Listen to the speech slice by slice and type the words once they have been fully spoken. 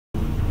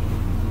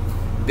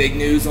Big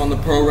news on the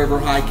Pearl River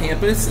High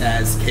campus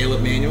as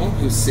Kaleb Manuel,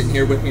 who's sitting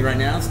here with me right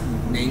now, is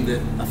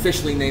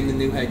officially named the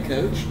new head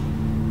coach.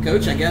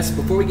 Coach, I guess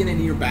before we get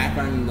into your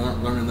background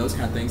and learning those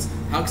kind of things,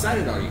 how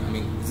excited are you? I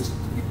mean, is this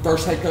your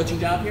first head coaching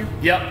job here?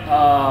 Yep,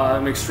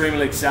 I'm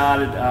extremely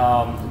excited.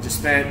 Just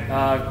spent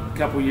a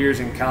couple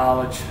years in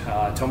college.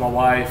 I told my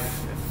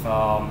wife if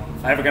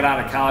I ever got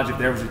out of college, if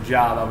there was a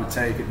job I would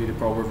take, it'd be the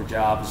Pearl River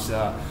job.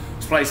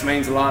 This place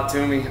means a lot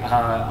to me.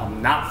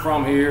 I'm not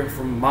from here,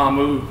 from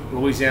Mamou,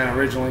 Louisiana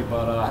originally,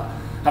 but I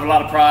have a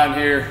lot of pride in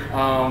here.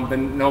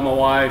 Been knowing my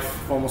wife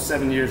for almost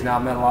 7 years now.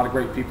 I've met a lot of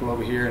great people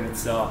over here, and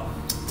it's an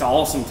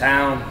awesome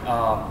town.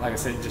 Like I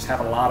said, just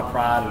have a lot of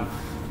pride and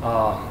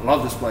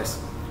love this place.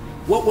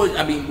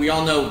 We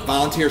all know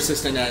volunteer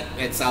assistant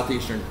at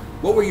Southeastern.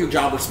 What were your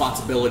job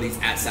responsibilities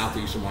at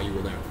Southeastern while you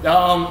were there?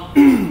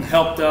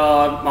 Helped.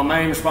 My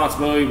main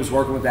responsibility was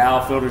working with the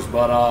outfielders,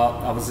 but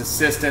I was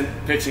assistant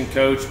pitching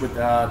coach with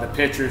the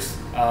pitchers.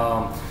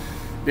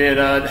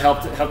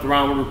 Helped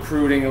around with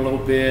recruiting a little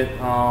bit,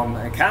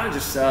 and kind of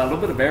just a little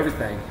bit of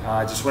everything.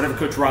 Just whatever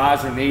Coach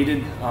Reiser needed,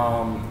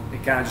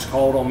 it kind of just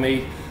called on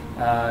me.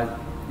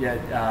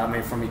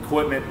 From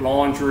equipment,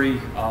 laundry,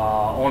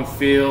 on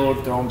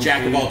field, throwing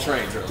jack of all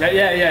trades. Really.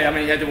 Yeah. I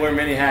mean, you had to wear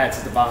many hats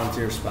at the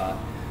volunteer spot.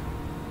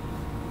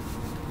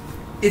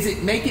 Is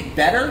it make it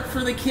better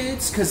for the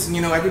kids? Because,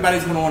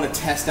 everybody's going to want to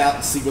test out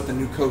and see what the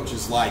new coach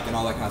is like and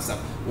all that kind of stuff.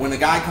 When a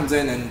guy comes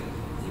in and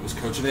he was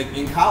coaching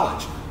in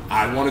college,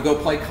 I want to go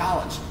play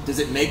college. Does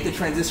it make the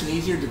transition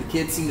easier? Do the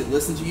kids seem to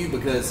listen to you?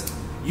 Because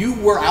you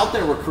were out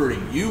there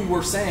recruiting. You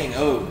were saying,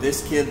 oh,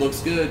 this kid looks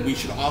good. We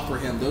should offer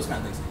him those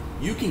kind of things.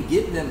 You can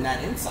give them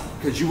that insight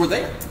because you were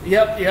there.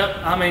 Yep.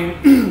 I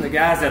mean, the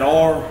guys that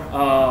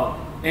are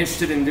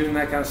interested in doing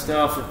that kind of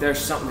stuff, if there's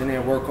something they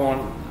need to work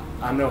on,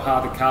 I know how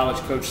the college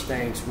coach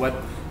thinks, what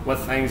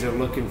things they're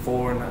looking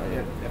for, and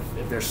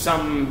if there's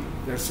some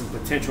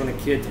potential in a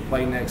kid to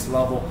play next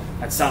level,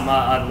 that's something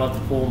I'd love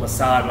to pull them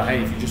aside. But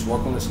hey, if you just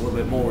work on this a little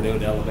bit more, it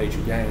would elevate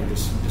your game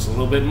just a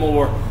little bit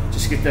more.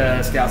 Just get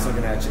the scouts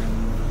looking at you.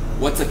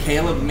 What's a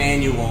Kaleb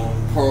Manuel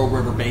Pearl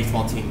River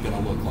baseball team going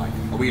to look like?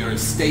 Are we a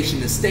station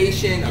to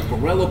station, a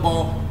gorilla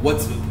ball?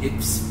 What's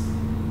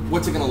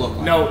it going to look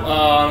like? No,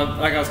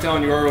 like I was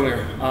telling you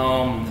earlier,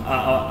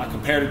 I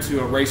compared it to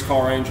a race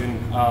car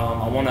engine.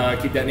 I want to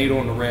keep that needle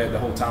in the red the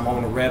whole time. I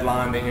want to red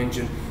line the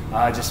engine,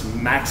 just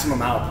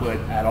maximum output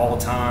at all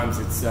times.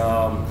 It's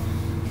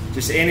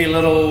just any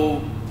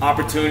little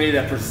opportunity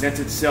that presents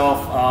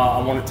itself, I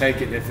want to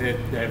take it. If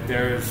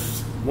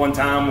there's one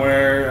time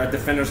where a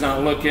defender's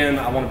not looking,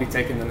 I want to be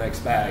taking the next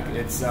bag.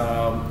 It's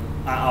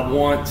I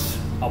want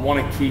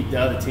to keep the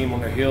other team on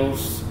their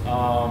heels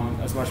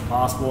as much as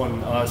possible,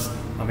 and us.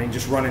 I mean,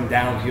 just running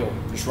downhill,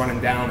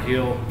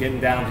 getting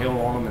downhill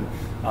on them,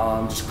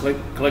 and just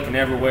clicking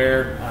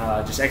everywhere,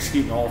 just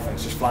executing the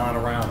offense, just flying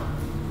around.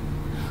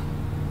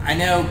 I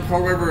know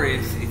Pearl River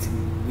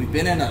we've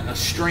been in a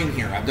string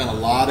here. I've done a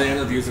lot of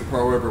interviews at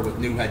Pearl River with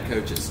new head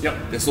coaches.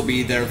 Yep. This will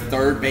be their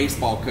third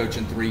baseball coach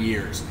in 3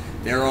 years.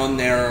 They're on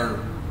their,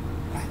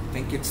 I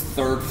think it's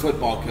third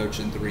football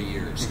coach in 3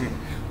 years.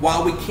 Mm-hmm.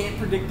 While we can't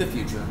predict the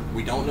future,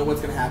 we don't know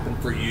what's going to happen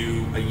for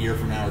you a year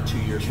from now or 2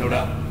 years from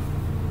now.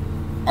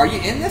 Are you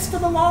in this for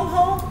the long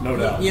haul? No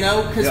doubt.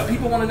 Because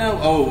people want to know,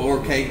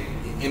 okay,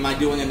 am I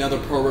doing another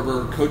Pearl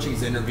River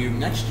coaching's interview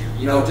next year?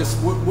 Just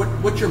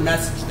what's your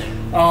message there?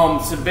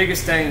 So the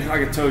biggest thing,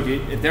 like I told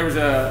you, if there was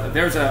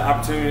an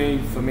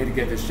opportunity for me to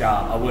get this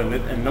job, I would.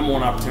 And number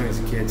one opportunity is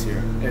the kids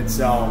here.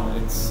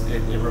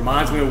 It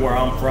reminds me of where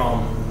I'm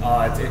from.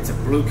 It's a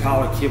blue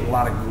collar kid with a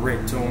lot of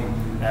grit to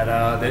them.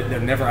 They're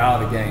never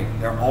out of the game.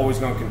 They're always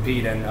going to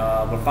compete. And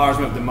what fires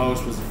me up the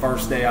most was the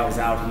first day I was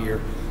out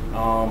here.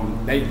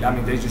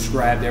 They just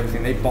grabbed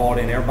everything. They bought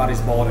in.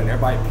 Everybody's bought in.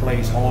 Everybody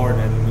plays hard.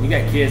 And when you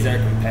got kids that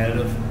are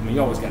competitive,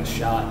 you always got a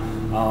shot.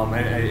 And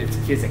it's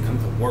kids that come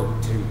to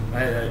work too.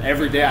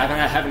 Every day, I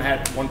haven't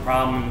had one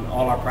problem in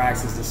all our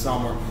practices this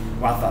summer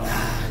where I thought,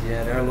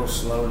 they're a little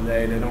slow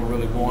today. They don't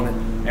really want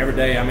it. Every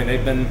day,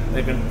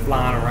 they've been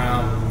flying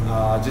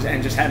around,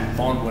 just having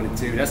fun with it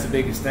too. That's the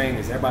biggest thing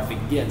is everybody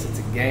forgets it's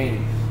a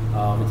game.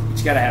 But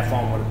you got to have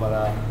fun with it. But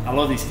I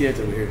love these kids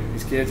over here.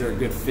 These kids are a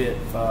good fit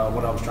for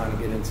what I was trying to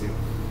get into.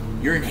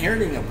 You're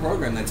inheriting a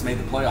program that's made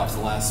the playoffs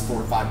the last 4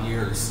 or 5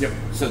 years. Yep.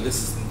 So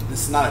this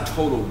is not a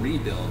total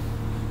rebuild.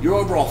 Your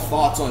overall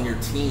thoughts on your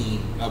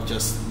team of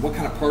just what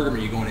kind of program are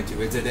you going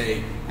into? Is it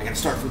I got to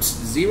start from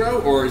zero,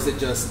 or is it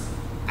just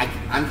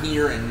I'm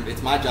here and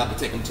it's my job to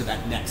take them to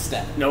that next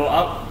step? No,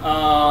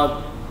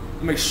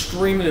 I'm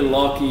extremely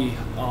lucky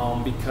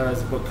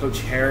because of what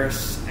Coach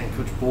Harris and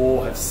Coach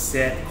Bull have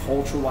set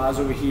culture-wise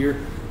over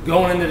here.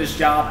 Going into this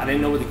job, I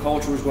didn't know what the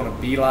culture was going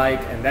to be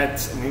like, and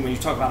when you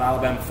talk about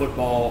Alabama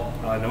football,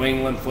 New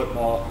England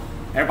football,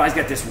 everybody's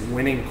got this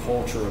winning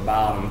culture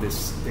about them.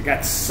 They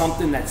got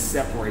something that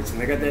separates them.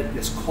 They got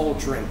this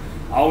culture, and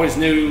I always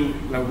knew,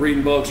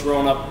 reading books,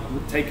 growing up,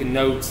 taking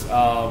notes,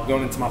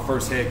 going into my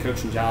first head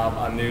coaching job,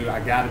 I knew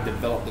I got to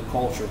develop the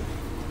culture.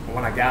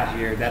 when I got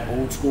here, that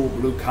old school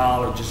blue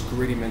collar, just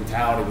gritty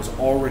mentality was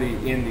already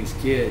in these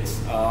kids.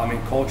 I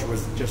mean, culture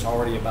was just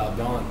already about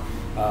done,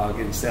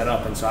 getting set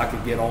up, and so I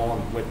could get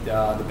on with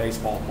the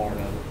baseball part of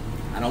it.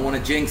 I don't want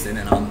to jinx it,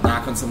 and I'll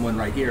knock on someone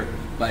right here,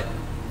 but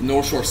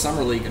North Shore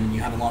Summer League, I mean,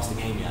 you haven't lost a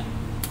game yet.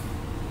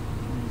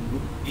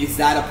 Is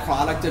that a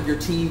product of your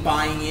team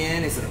buying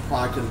in? Is it a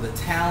product of the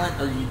talent,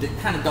 or you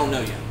kind of don't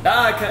know yet?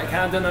 I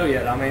kind of don't know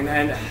yet. I mean,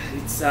 and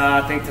it's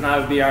I think tonight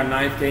would be our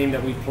 9th game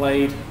that we've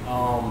played.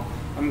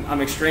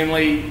 I'm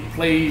extremely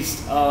pleased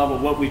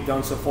with what we've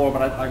done so far,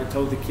 but like I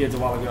told the kids a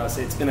while ago, I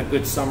said it's been a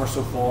good summer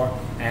so far,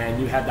 and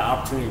you had the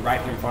opportunity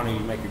right here in front of you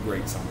to make a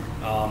great summer.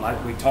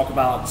 We talk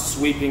about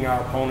sweeping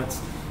our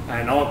opponents,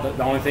 and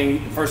the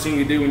first thing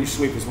you do when you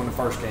sweep is win the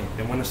first game,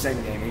 then win the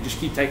second game. You just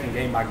keep taking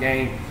game by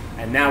game,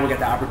 and now we got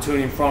the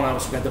opportunity in front of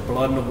us. We got the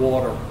blood in the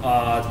water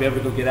to be able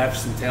to go get after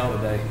some tail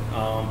today.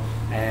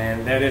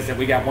 And that is that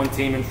we got one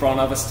team in front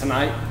of us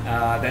tonight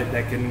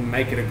that can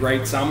make it a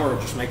great summer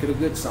or just make it a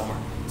good summer.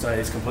 So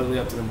it's completely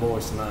up to them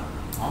boys tonight.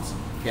 Awesome.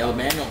 Kaleb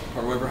Manuel,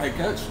 Pearl River head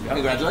coach. Yep.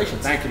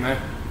 Congratulations. Thank you,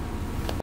 man.